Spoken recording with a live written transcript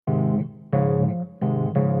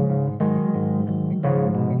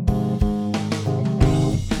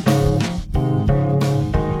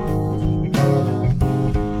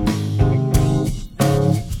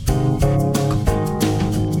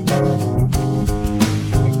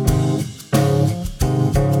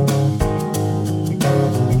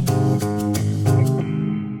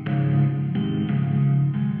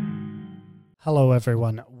Hello,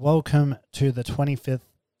 everyone. Welcome to the 25th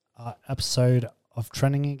episode of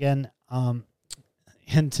Trending Again.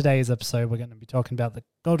 In today's episode, we're going to be talking about the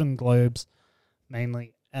Golden Globes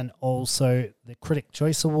mainly, and also the Critic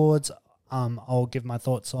Choice Awards. I'll give my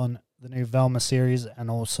thoughts on the new Velma series and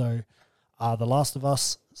also The Last of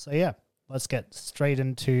Us. So yeah, let's get straight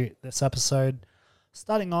into this episode.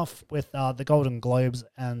 Starting off with the Golden Globes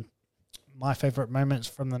and my favorite moments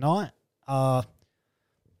from the night.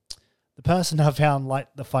 The person I found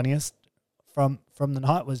the funniest from the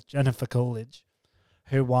night was Jennifer Coolidge,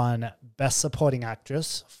 who won Best Supporting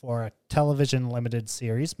Actress for a television limited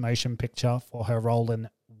series motion picture for her role in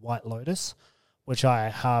White Lotus, which I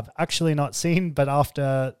have actually not seen, but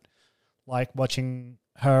after watching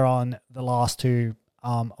her on the last two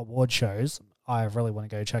award shows, I really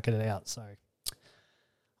want to go check it out. So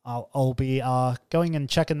I'll be going and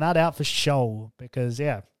checking that out for sure because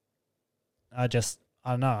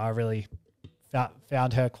I don't know. I really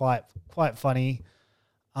found her quite funny.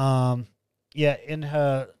 In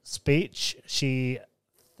her speech, she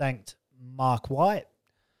thanked Mark White,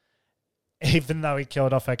 even though he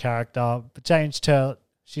killed off her character, but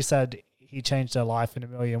she said he changed her life in a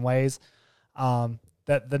million ways. That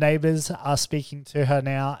the neighbors are speaking to her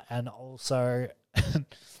now, and also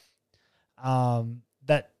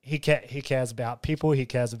that he cares about people, he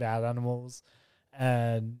cares about animals,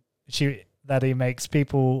 and that he makes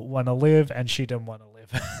people want to live, and she didn't want to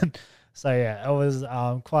live. So yeah, it was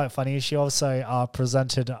quite funny. She also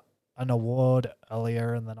presented an award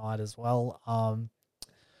earlier in the night as well.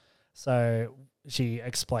 So she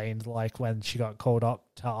explained when she got called up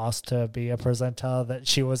to ask to be a presenter that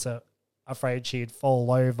she was afraid she'd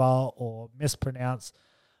fall over or mispronounce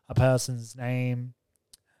a person's name,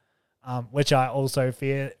 which I also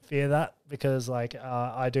fear that because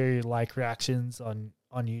I do reactions on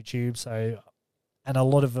YouTube, and a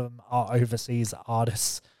lot of them are overseas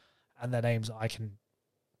artists and their names I can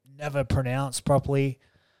never pronounce properly.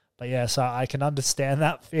 But yeah, so I can understand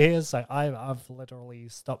that fear. So I've literally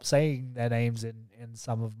stopped saying their names in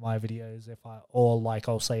some of my videos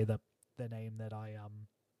I'll say their name that I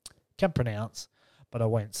can pronounce, but I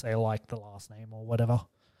won't say the last name or whatever.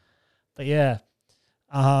 But yeah,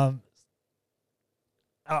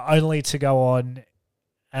 only to go on,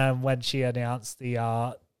 and when she announced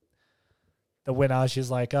the winner, she's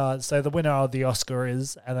like, so the winner of the Oscar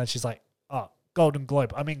is, and then she's like, Golden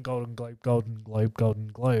Globe. I mean Golden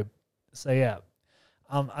Globe. So yeah.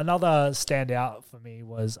 Another standout for me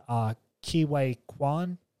was Kiwei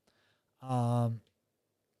Kwan,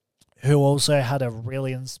 who also had a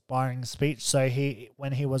really inspiring speech. So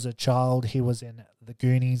when he was a child, he was in The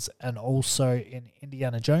Goonies and also in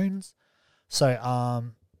Indiana Jones.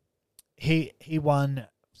 So he won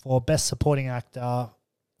for Best Supporting Actor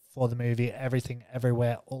for the movie Everything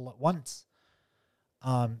Everywhere All at Once.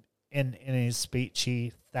 In his speech,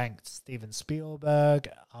 he thanked Steven Spielberg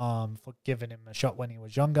for giving him a shot when he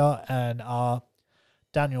was younger, and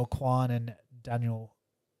Daniel Kwan and Daniel,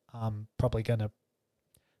 probably going to,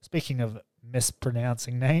 speaking of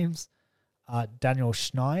mispronouncing names, Daniel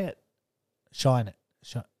Scheinert, I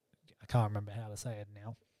can't remember how to say it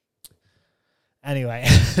now. Anyway,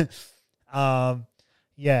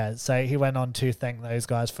 so he went on to thank those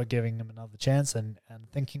guys for giving him another chance and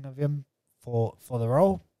thinking of him for the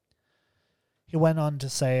role. He went on to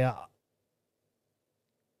say,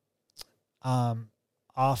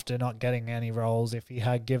 after not getting any roles, if he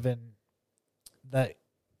had given that,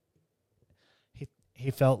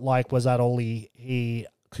 he felt was that all he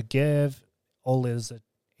could give, all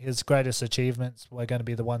his greatest achievements were going to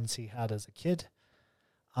be the ones he had as a kid,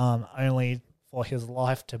 only for his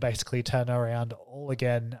life to basically turn around all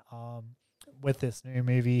again with this new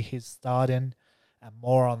movie he's starred in, and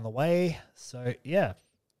more on the way. So yeah,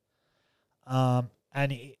 I'll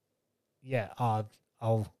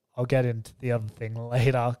get into the other thing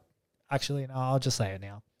later. Actually, no, I'll just say it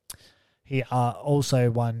now. He also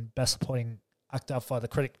won Best Supporting Actor for the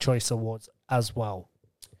Critic Choice Awards as well.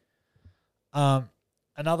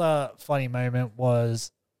 Another funny moment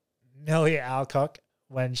was Nellie Alcock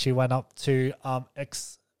when she went up to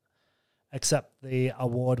accept the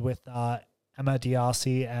award with Emma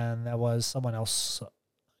D'Arcy, and there was someone else. I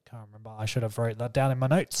can't remember. I should have wrote that down in my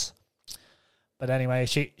notes. But anyway,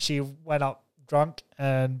 she went up drunk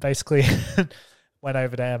and basically went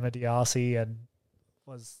over to Emma D'Arcy and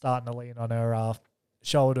was starting to lean on her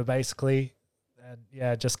shoulder, basically,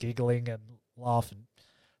 and just giggling and laughing.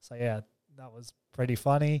 So yeah, that was pretty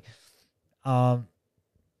funny. I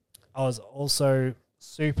was also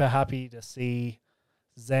super happy to see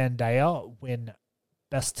Zendaya win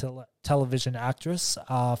Best Television Actress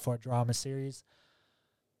for a drama series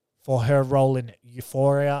for her role in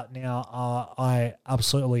Euphoria. Now, I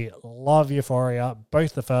absolutely love Euphoria,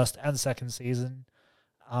 both the first and second season.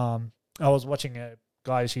 I was watching a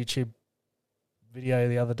guy's YouTube video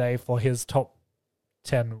the other day for his top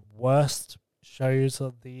 10 worst shows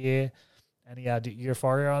of the year, and he had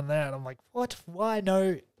Euphoria on there, and I'm like, what? Why?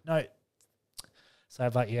 No. So,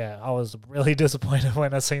 but yeah, I was really disappointed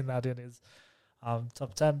when I seen that in his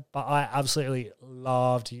top 10, but I absolutely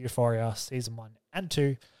loved Euphoria season 1 and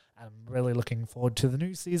 2. I'm really looking forward to the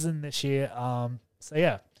new season this year. So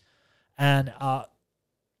yeah, and I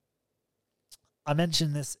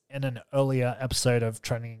mentioned this in an earlier episode of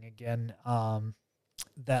Trending Again,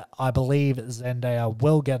 that I believe Zendaya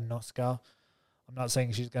will get an Oscar. I'm not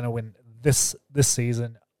saying she's going to win this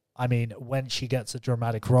season. I mean, when she gets a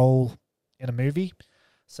dramatic role in a movie.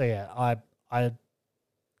 So yeah, I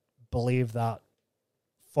believe that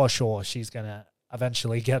for sure she's going to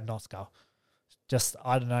eventually get an Oscar. Just,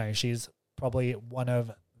 I don't know, she's probably one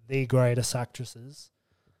of the greatest actresses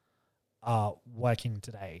working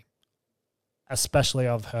today, especially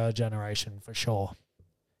of her generation, for sure.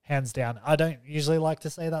 Hands down. I don't usually like to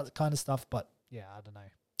say that kind of stuff, but yeah, I don't know.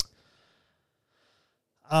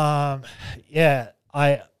 Yeah,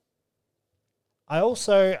 I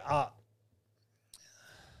also,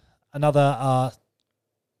 another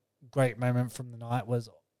great moment from the night was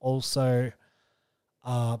also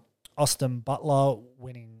Austin Butler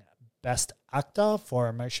winning Best Actor for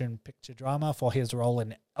a Motion Picture Drama for his role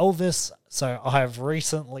in Elvis. So I've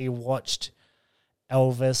recently watched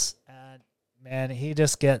Elvis, and man, he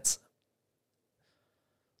just gets,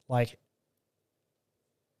 like,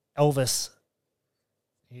 Elvis,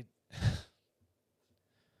 he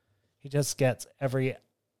just gets every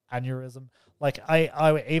aneurysm. Like,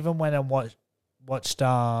 I even went and watched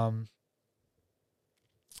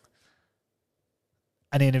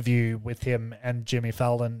an interview with him and Jimmy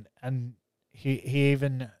Fallon, and he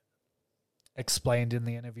even explained in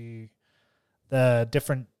the interview the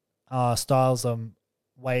different styles and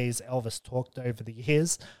ways Elvis talked over the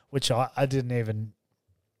years, which I didn't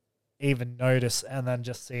even notice, and then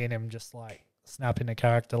just seeing him just like snap in a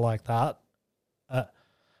character like that,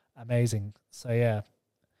 amazing. So yeah,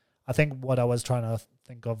 I think what I was trying to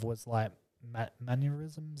think of was like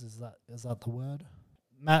mannerisms. Is that the word?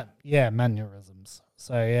 Mannerisms.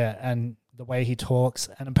 So yeah, and the way he talks,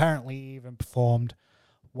 and apparently he even performed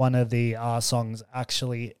one of the songs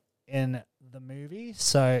actually in the movie.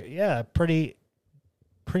 So yeah, pretty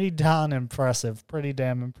damn impressive. Pretty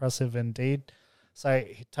damn impressive indeed. So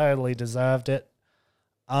he totally deserved it.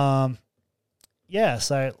 Yeah,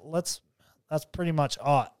 so that's pretty much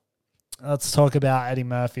it. Let's talk about Eddie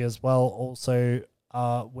Murphy as well, also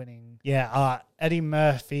winning. Yeah, Eddie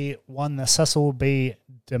Murphy won the Cecil B.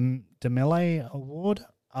 DeMille Award,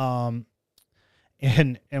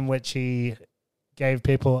 in which he gave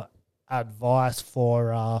people advice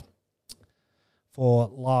for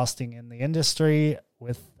lasting in the industry,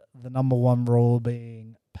 with the number one rule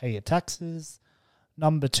being pay your taxes,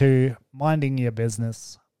 number 2, minding your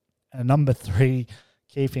business, and number 3,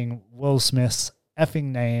 keeping Will Smith's effing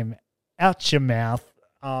name out your mouth.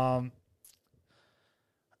 And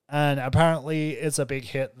apparently it's a big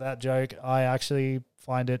hit, that joke. I actually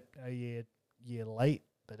find it a year late,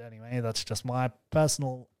 but anyway, that's just my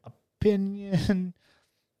personal opinion.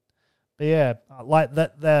 But yeah, like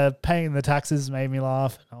that, the paying the taxes made me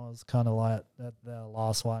laugh. I was kind of like, the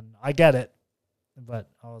last one, I get it, but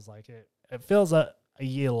I was like, it feels a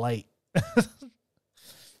year late.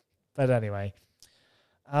 But anyway,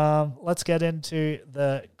 let's get into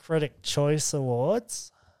the Critic Choice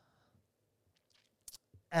Awards.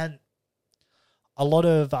 And a lot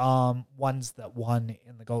of ones that won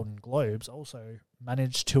in the Golden Globes also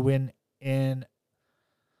managed to win in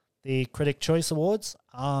the Critic Choice Awards.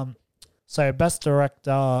 So Best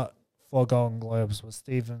Director for Golden Globes was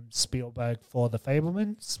Steven Spielberg for The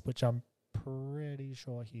Fabelmans, which I'm pretty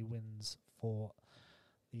sure he wins for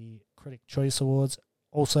the Critic Choice Awards.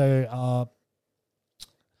 Also,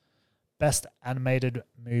 Best Animated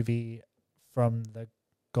Movie from the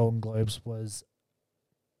Golden Globes was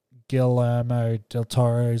Guillermo del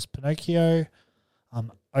Toro's Pinocchio,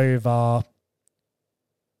 over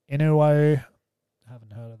Inuo.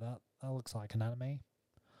 Haven't heard of that. That looks like an anime.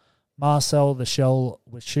 Marcel the Shell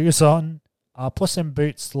with Shoes On. Puss in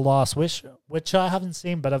Boots: The Last Wish, which I haven't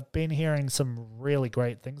seen, but I've been hearing some really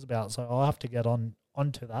great things about, so I'll have to get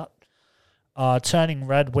onto that. Turning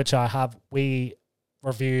Red, which we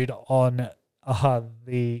reviewed on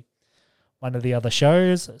the one of the other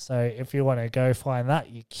shows. So if you want to go find that,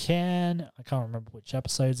 you can. I can't remember which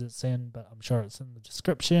episodes it's in, but I'm sure it's in the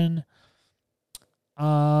description.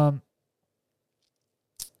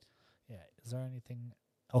 Is there anything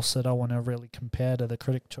else that I want to really compare to the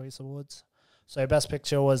Critic Choice Awards? So Best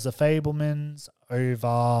Picture was The Fabelmans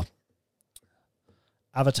over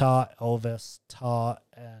Avatar, Elvis, Tar,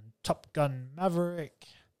 and Top Gun Maverick.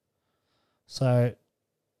 So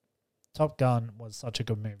Top Gun was such a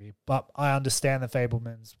good movie, but I understand The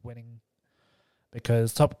Fabelmans winning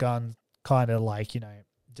because Top Gun kind of like,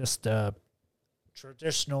 just a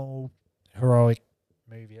traditional heroic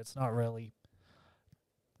movie. It's not really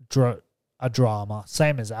a drama.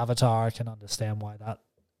 Same as Avatar. I can understand why that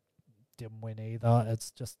didn't win either. It's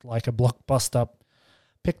just like a blockbuster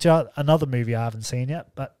picture. Another movie I haven't seen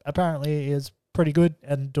yet, but apparently is pretty good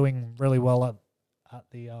and doing really well at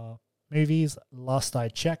the movies. Last I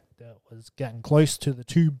checked, it was getting close to the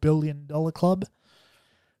 $2 billion club.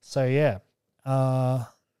 So yeah.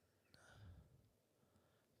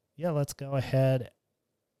 Let's go ahead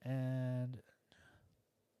and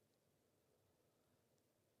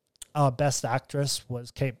Best Actress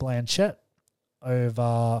was Cate Blanchett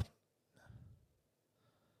over...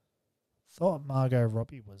 Thought Margot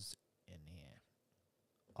Robbie was in here.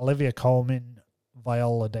 Olivia Colman,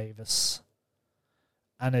 Viola Davis,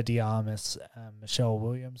 Ana de Armas, and Michelle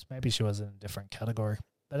Williams. Maybe she was in a different category.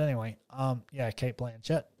 But anyway, Cate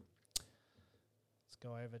Blanchett. Let's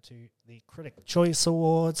go over to the Critic Choice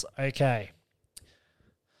Awards. Okay.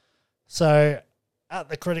 So, at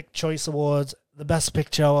the Critic Choice Awards, the Best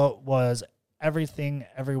Picture was Everything,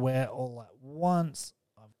 Everywhere, All at Once.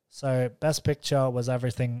 So, Best Picture was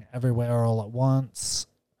Everything, Everywhere, All at Once.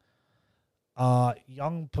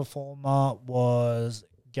 Young Performer was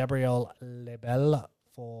Gabrielle Lebel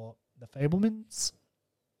for The Fabelmans.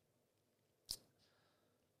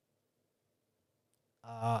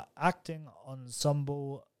 Acting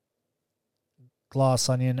Ensemble, Glass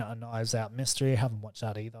Onion and Knives Out Mystery. Haven't watched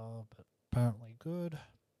that either, but apparently good.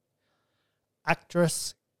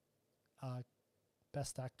 Actress,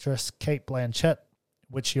 Best Actress, Cate Blanchett,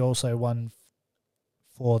 which she also won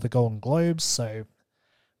for the Golden Globes, so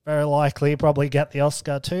very likely probably get the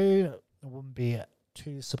Oscar too. I wouldn't be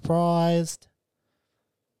too surprised.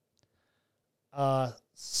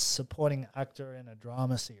 Supporting actor in a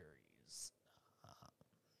drama series.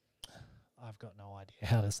 I've got no idea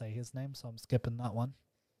how to say his name, so I'm skipping that one.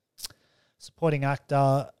 Supporting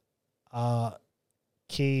actor,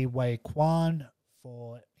 Ki Wei Kwan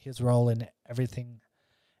for his role in Everything,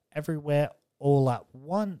 Everywhere, All at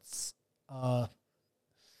Once,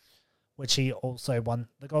 which he also won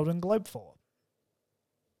the Golden Globe for.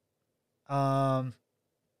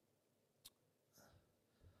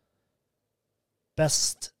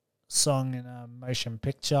 Best Song in a Motion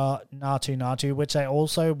Picture, Natu Natu, which I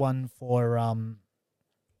also won for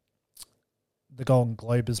the Golden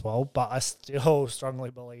Globe as well, but I still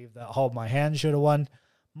strongly believe that Hold My Hand should have won.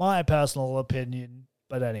 My personal opinion,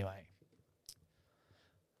 but anyway.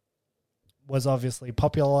 Was obviously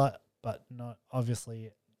popular, but not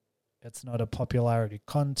obviously it's not a popularity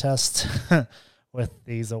contest with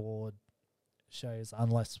these award shows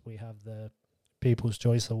unless we have the People's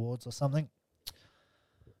Choice Awards or something.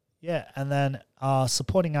 Yeah, and then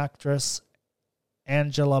supporting actress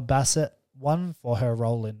Angela Bassett won for her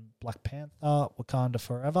role in Black Panther, Wakanda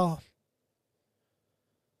Forever.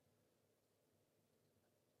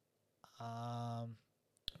 I'm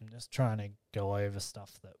just trying to go over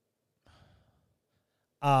stuff that...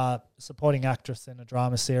 supporting actress in a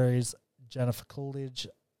drama series, Jennifer Coolidge,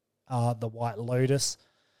 The White Lotus.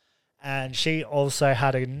 And she also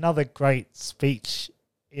had another great speech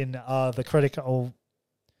in the Critic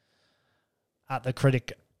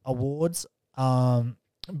Awards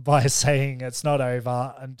by saying it's not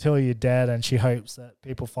over until you're dead, and she hopes that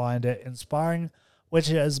people find it inspiring, which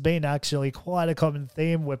has been actually quite a common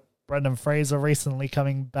theme with Brendan Fraser recently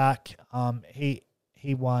coming back. He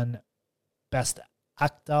won Best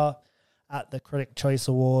Actor at the Critic Choice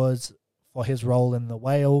Awards for his role in The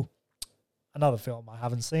Whale, another film I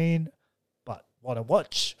haven't seen but want to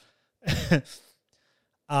watch.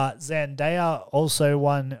 Zendaya also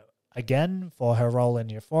won again for her role in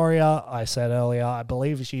Euphoria. I said earlier, I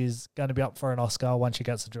believe she's going to be up for an Oscar once she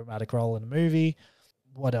gets a dramatic role in a movie.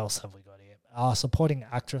 What else have we got here? Supporting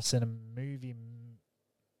actress in a movie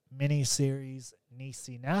miniseries,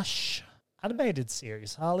 Niecy Nash. Animated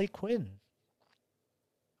series, Harley Quinn.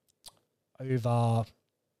 Over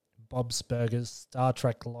Bob's Burgers, Star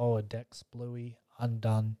Trek Lower Decks, Bluey,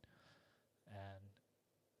 Undone, and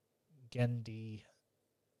Gendy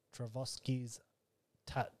Travasky's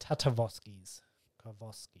Tatavosky's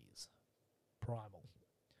Primal.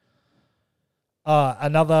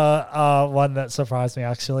 Another one that surprised me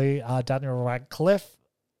actually, Daniel Radcliffe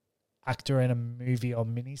actor in a movie or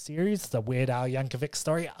miniseries, the Weird Al Yankovic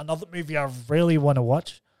story. Another movie I really want to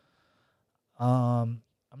watch. I'm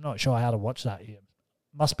not sure how to watch that yet.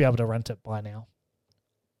 Must be able to rent it by now.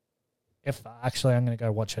 If actually, I'm going to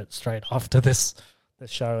go watch it straight after this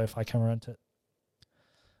show if I can rent it.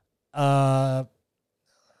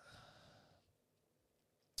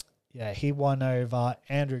 Yeah, he won over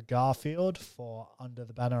Andrew Garfield for Under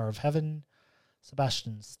the Banner of Heaven,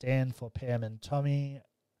 Sebastian Stan for Pam and Tommy,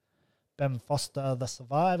 Ben Foster, The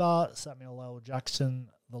Survivor, Samuel L. Jackson,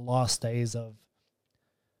 The Last Days of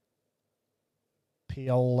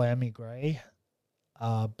Piolammy Gray,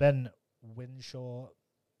 Ben Winshaw,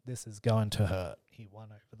 This Is Going to Hurt. He won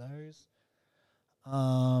over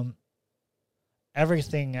those.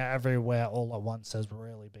 Everything Everywhere All at Once has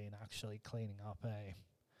really been actually cleaning up.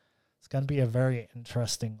 It's going to be a very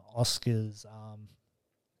interesting Oscars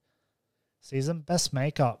season. Best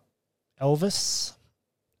Makeup, Elvis,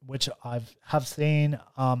 which have seen.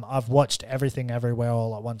 I've watched Everything Everywhere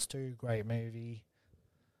All at Once too. Great movie.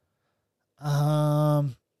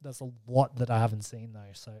 There's a lot that I haven't seen though,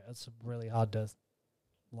 so it's really hard to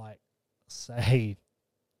say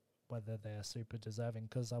whether they're super deserving,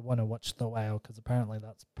 because I want to watch The Whale, because apparently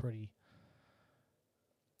that's pretty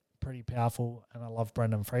powerful, and I love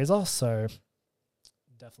Brendan Fraser, so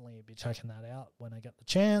definitely be checking that out when I get the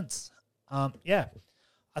chance. Yeah,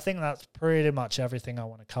 I think that's pretty much everything I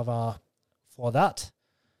want to cover for that.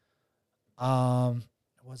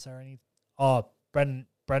 Was there any? Oh,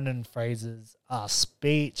 Brendan Fraser's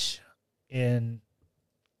speech in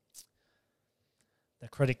the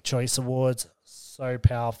Critic Choice Awards, so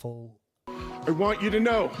powerful. I want you to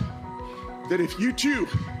know that if you too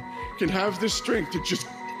can have the strength to just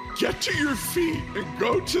get to your feet and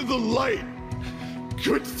go to the light,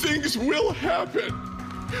 good things will happen.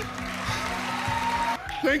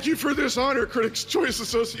 Thank you for this honor, Critics Choice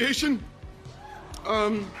Association.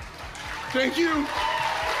 Thank you.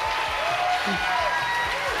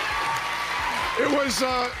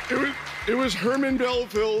 It was Herman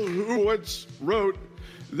Melville who once wrote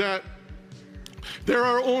that there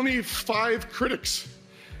are only 5 critics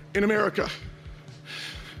in America.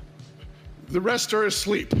 The rest are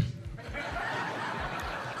asleep.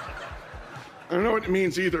 I don't know what it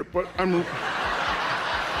means either, but I'm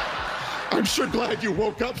sure glad you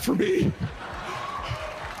woke up for me.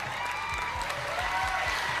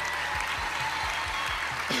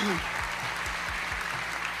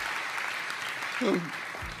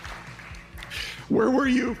 Where were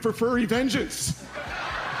you for Furry Vengeance?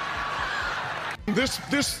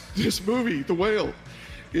 This movie, The Whale,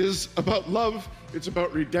 is about love. It's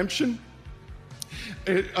about redemption.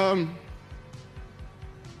 It's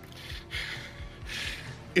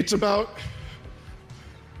about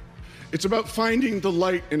finding the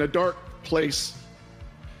light in a dark place.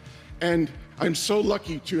 And I'm so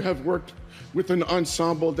lucky to have worked with an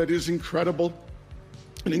ensemble that is incredible.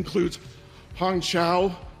 It includes Hong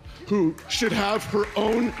Chow, who should have her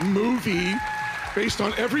own movie based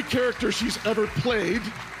on every character she's ever played,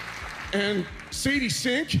 and Sadie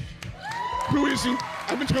Sink, who is,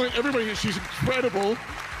 I've been telling everybody that she's incredible.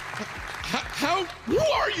 Who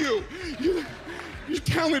are you? Your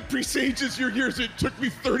talent presages your years. It took me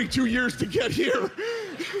 32 years to get here.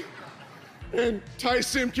 And Ty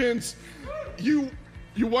Simpkins, you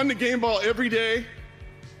won the game ball every day.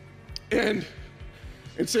 And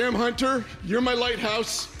Sam Hunter, you're my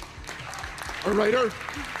lighthouse, a writer.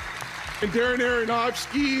 And Darren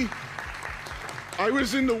Aronofsky, I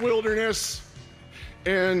was in the wilderness,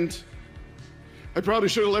 and I probably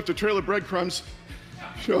should have left a trail of breadcrumbs.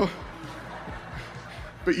 So,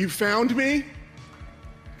 but you found me,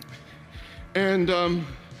 and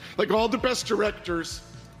like all the best directors,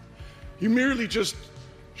 you merely just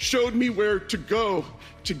showed me where to go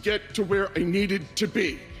to get to where I needed to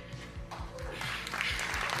be.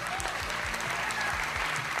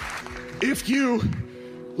 If you,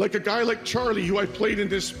 like a guy like Charlie, who I played in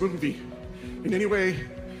this movie, in any way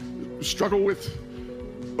struggle with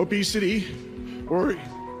obesity, or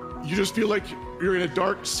you just feel like you're in a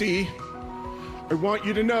dark sea, I want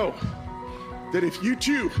you to know that if you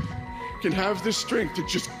too can have the strength to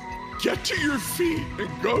just get to your feet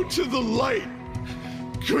and go to the light,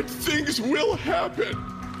 good things will happen.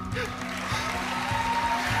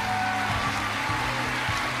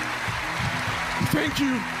 Thank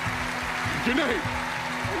you. Good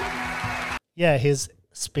night. Yeah, his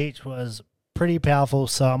speech was pretty powerful,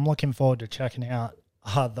 so I'm looking forward to checking out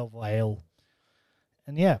The Whale.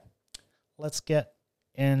 And yeah, let's get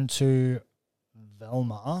into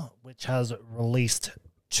Velma, which has released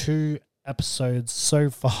 2 episodes so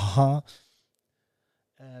far.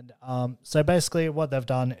 And so basically what they've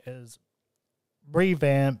done is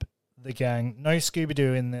revamp the gang. No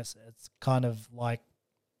Scooby-Doo in this. It's kind of like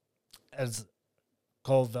it's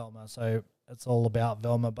called Velma, so it's all about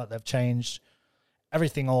Velma, but they've changed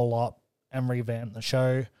everything all up and revamped the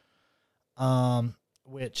show.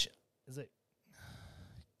 Which is it?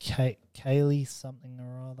 Kaylee something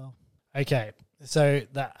or other. Okay, so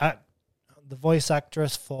the voice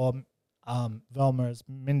actress for Velma is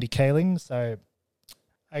Mindy Kaling. So,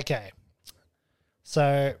 okay,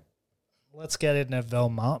 so let's get into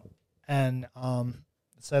Velma, and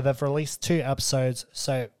so they've released 2 episodes.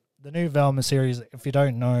 So the new Velma series, if you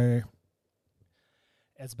don't know,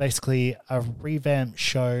 it's basically a revamped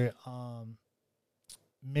show.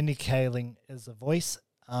 Mindy Kaling is the voice.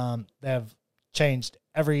 They've changed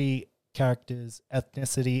every character's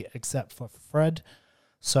ethnicity except for Fred.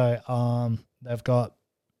 So they've got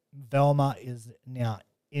Velma is now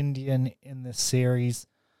Indian in this series,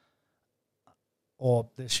 or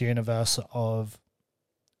this universe of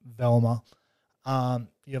Velma.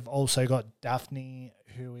 You've also got Daphne,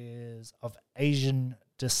 who is of Asian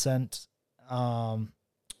descent.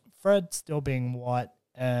 Fred still being white,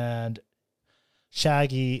 and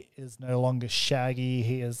Shaggy is no longer Shaggy.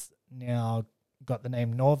 He has now got the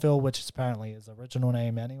name Norville, which is apparently his original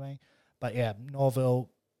name anyway. But yeah, Norville,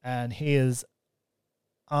 and he is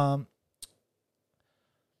African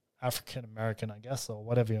American, I guess, or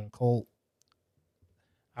whatever you want to call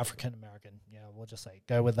African American. Yeah, we'll just say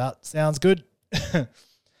go with that. Sounds good.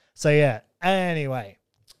 So yeah, anyway,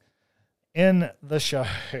 in the show,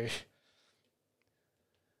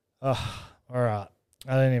 all right,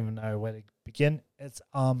 I don't even know where to begin. It's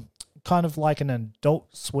kind of like an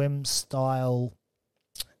Adult Swim style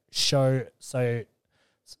show, so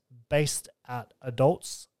it's based at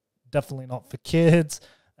adults, definitely not for kids.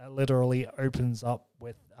 It literally opens up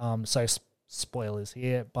with so spoilers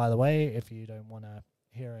here, by the way, if you don't want to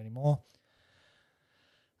hear anymore.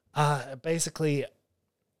 It basically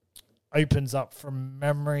opens up from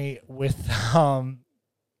memory with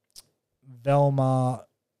Velma.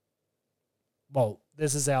 Well,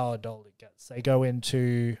 this is how adult it gets. They go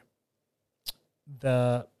into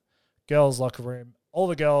the girls' locker room. All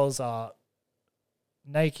the girls are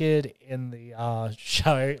naked in the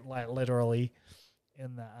show, like literally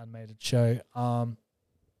in the animated show. And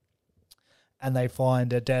they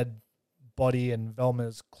find a dead body in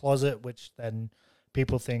Velma's closet, which then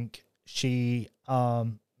people think she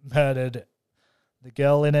murdered the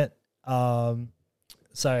girl in it.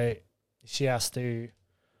 So she has to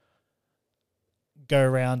go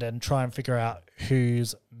around and try and figure out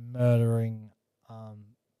who's murdering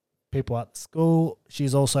people at school.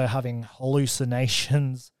 She's also having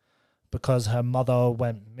hallucinations because her mother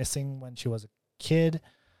went missing when she was a kid.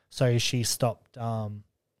 So she stopped.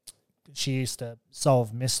 She used to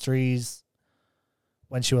solve mysteries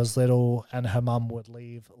when she was little, and her mum would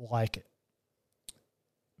leave like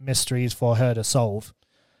mysteries for her to solve.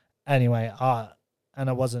 Anyway, and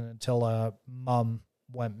it wasn't until her mum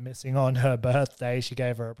went missing on her birthday, she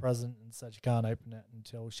gave her a present and said she can't open it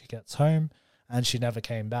until she gets home, and she never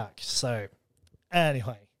came back. So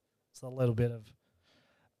anyway, it's a little bit of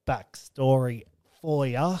backstory for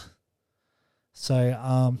ya.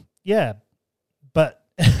 So yeah, but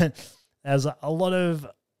there's a lot of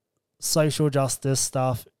social justice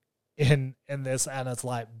stuff in this, and it's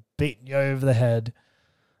like beating you over the head.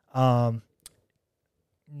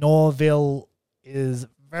 Norville is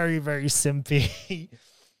very, very simpy.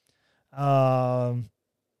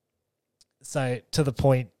 So to the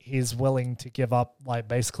point he's willing to give up like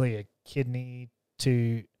basically a kidney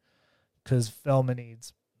because Velma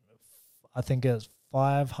needs, I think it's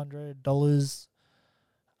 $500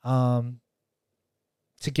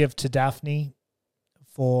 to give to Daphne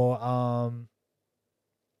for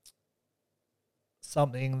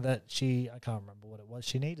something that I can't remember what it was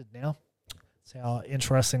she needed now. That's how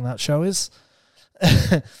interesting that show is.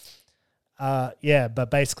 Yeah,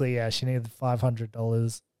 but basically, yeah, she needed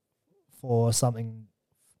 $500 for something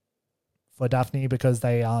for Daphne because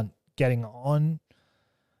they aren't getting on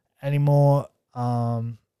anymore.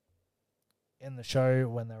 In the show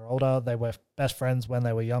when they're older, they were best friends when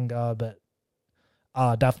they were younger, but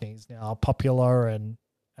Daphne's now popular and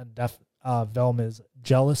Velma's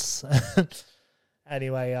jealous.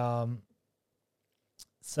 Anyway,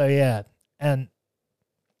 so yeah, and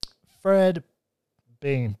Fred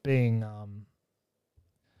being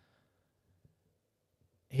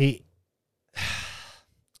he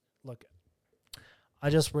look, I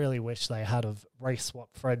just really wish they had a race swap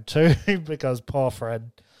Fred too, because poor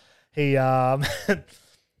Fred, he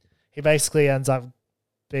he basically ends up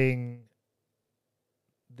being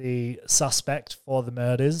the suspect for the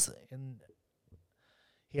murders. And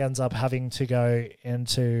he ends up having to go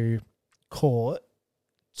into court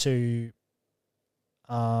to,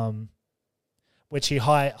 which he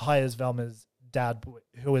hires Velma's dad,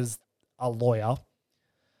 who is a lawyer,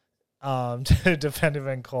 to defend him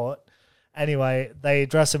in court. Anyway, they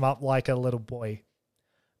dress him up like a little boy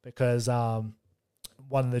because one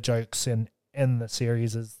of the jokes in the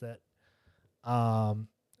series is that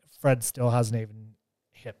Fred still hasn't even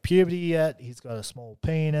hit puberty yet. He's got a small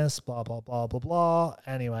penis, blah, blah, blah, blah, blah.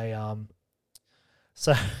 Anyway,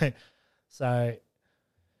 so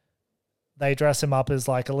they dress him up as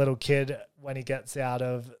like a little kid when he gets out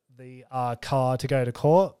of the car to go to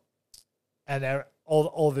court. And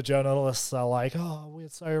all the journalists are like, oh, we're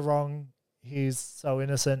so wrong. He's so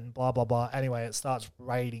innocent and blah, blah, blah. Anyway, it starts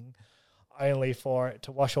raining only for it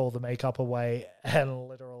to wash all the makeup away. And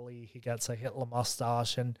literally he gets a Hitler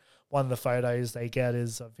mustache. And one of the photos they get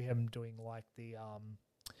is of him doing like the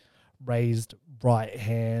raised right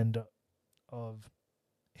hand of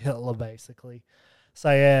Hitler, basically. So,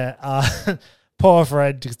 yeah, poor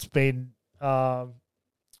Fred has been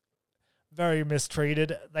very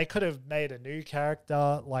mistreated. They could have made a new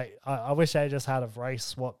character. Like, I wish they just had a race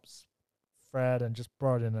swaps Fred and just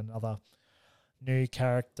brought in another new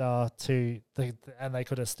character and they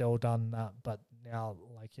could have still done that. But now,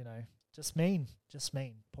 like, you know, just mean.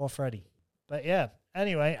 Poor Freddy. But yeah,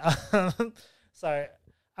 anyway, so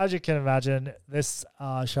as you can imagine, this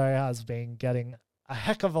show has been getting a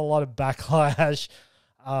heck of a lot of backlash.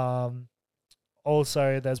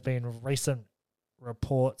 Also, there's been recent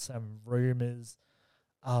reports and rumors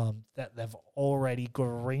that they've already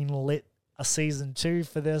greenlit a season 2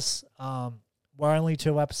 for this. We're only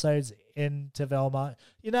 2 episodes into Velma.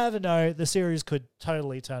 You never know. The series could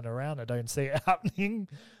totally turn around. I don't see it happening.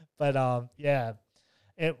 But yeah,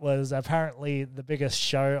 it was apparently the biggest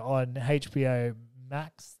show on HBO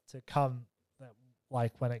Max to come,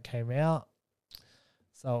 like when it came out.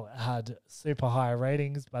 So it had super high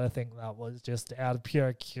ratings, but I think that was just out of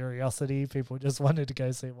pure curiosity. People just wanted to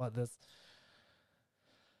go see what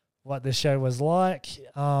this show was like.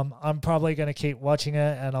 I'm probably going to keep watching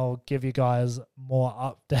it, and I'll give you guys more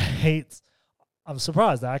updates. I'm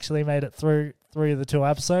surprised I actually made it through 3 of the 2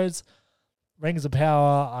 episodes. Rings of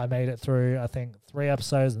Power, I made it through, I think, 3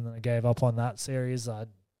 episodes, and then I gave up on that series. I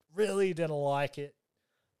really didn't like it.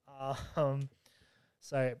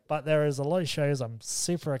 But there is a lot of shows I'm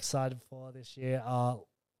super excited for this year.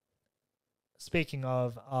 Speaking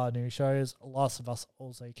of new shows, Last of Us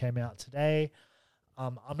also came out today.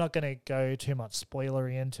 I'm not going to go too much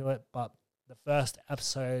spoilery into it, but the first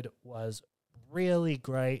episode was really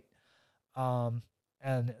great. And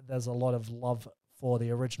there's a lot of love for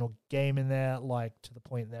the original game in there, like to the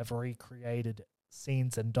point they've recreated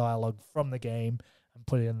scenes and dialogue from the game and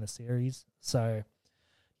put it in the series. So,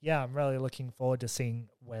 yeah, I'm really looking forward to seeing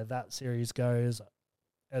where that series goes.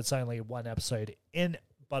 It's only 1 episode in,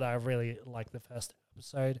 but I really like the first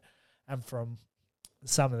episode. And from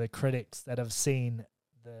some of the critics that have seen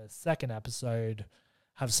the second episode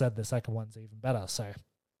have said the second one's even better. So,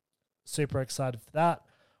 super excited for that.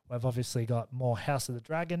 We've obviously got more House of the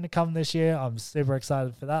Dragon to come this year. I'm super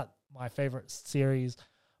excited for that. My favorite series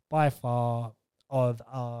by far of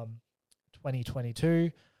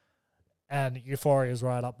 2022. And Euphoria is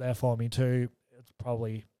right up there for me too. It's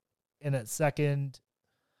probably in its second.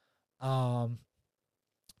 But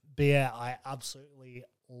yeah, I absolutely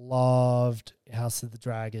loved House of the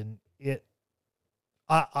Dragon.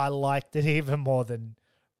 I liked it even more than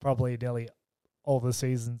probably nearly all the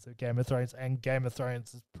seasons of Game of Thrones, and Game of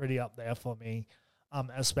Thrones is pretty up there for me,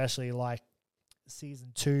 especially like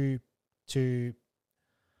season 2 to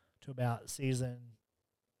about season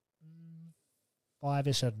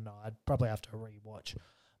 5-ish. I don't know. I'd probably have to rewatch.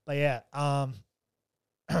 But yeah,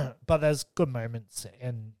 but there's good moments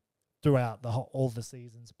throughout all the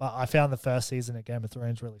seasons. But I found the first season of Game of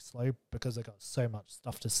Thrones really slow because I got so much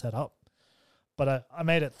stuff to set up. But I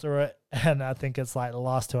made it through it, and I think it's like the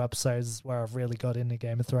last 2 episodes where I've really got into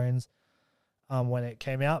Game of Thrones when it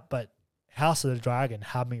came out. But House of the Dragon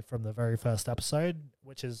had me from the very first episode,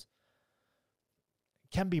 which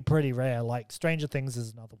can be pretty rare. Like Stranger Things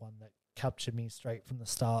is another one that captured me straight from the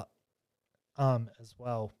start as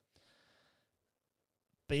well.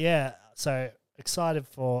 But yeah, so excited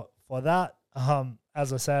for that.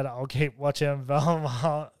 As I said, I'll keep watching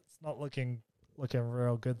Velma. It's not looking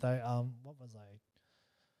real good though. What was I?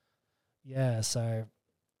 Yeah, so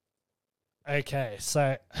okay,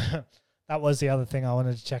 so that was the other thing I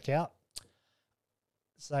wanted to check out.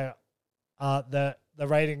 So the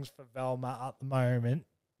ratings for Velma at the moment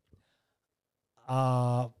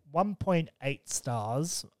 1.8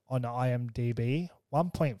 stars on IMDb,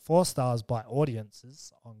 1.4 stars by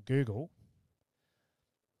audiences on Google,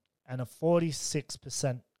 and a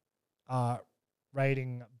 46%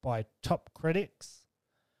 rating by top critics,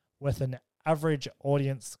 with an average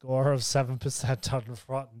audience score of 7% on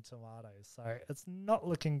Rotten Tomatoes. So it's not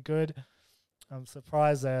looking good. I'm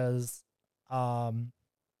surprised there's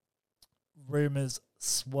rumors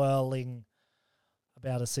swirling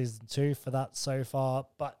about a season 2 for that so far,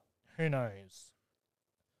 but who knows?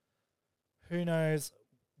 Who knows?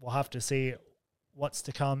 We'll have to see what's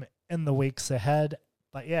to come in the weeks ahead.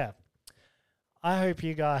 But yeah, I hope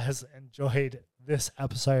you guys enjoyed this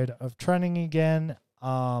episode of Trending Again.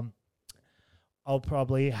 I'll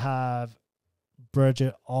probably have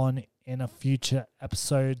Bridget on in a future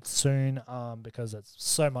episode soon because it's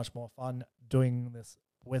so much more fun doing this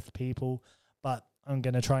with people. But I'm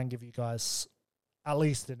going to try and give you guys at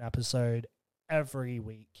least an episode every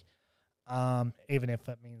week, even if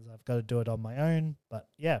it means I've got to do it on my own. But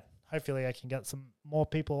yeah, hopefully I can get some more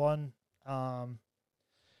people on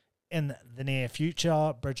in the near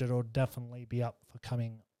future. Bridget will definitely be up for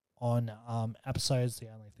coming on episodes. The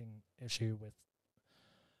only issue with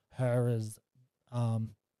her is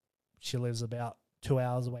she lives about 2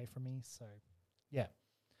 hours away from me. So yeah.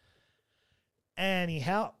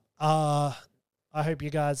 Anyhow, I hope you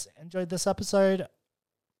guys enjoyed this episode,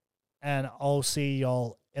 and I'll see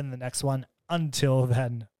y'all in the next one. Until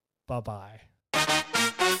then, bye-bye.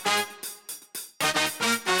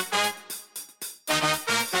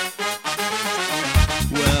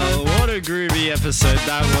 Well, what a groovy episode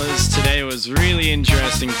that was. Today was really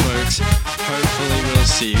interesting, folks. Hopefully we'll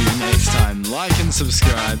see you next time. Like and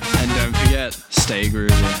subscribe, and don't forget, stay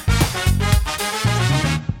groovy.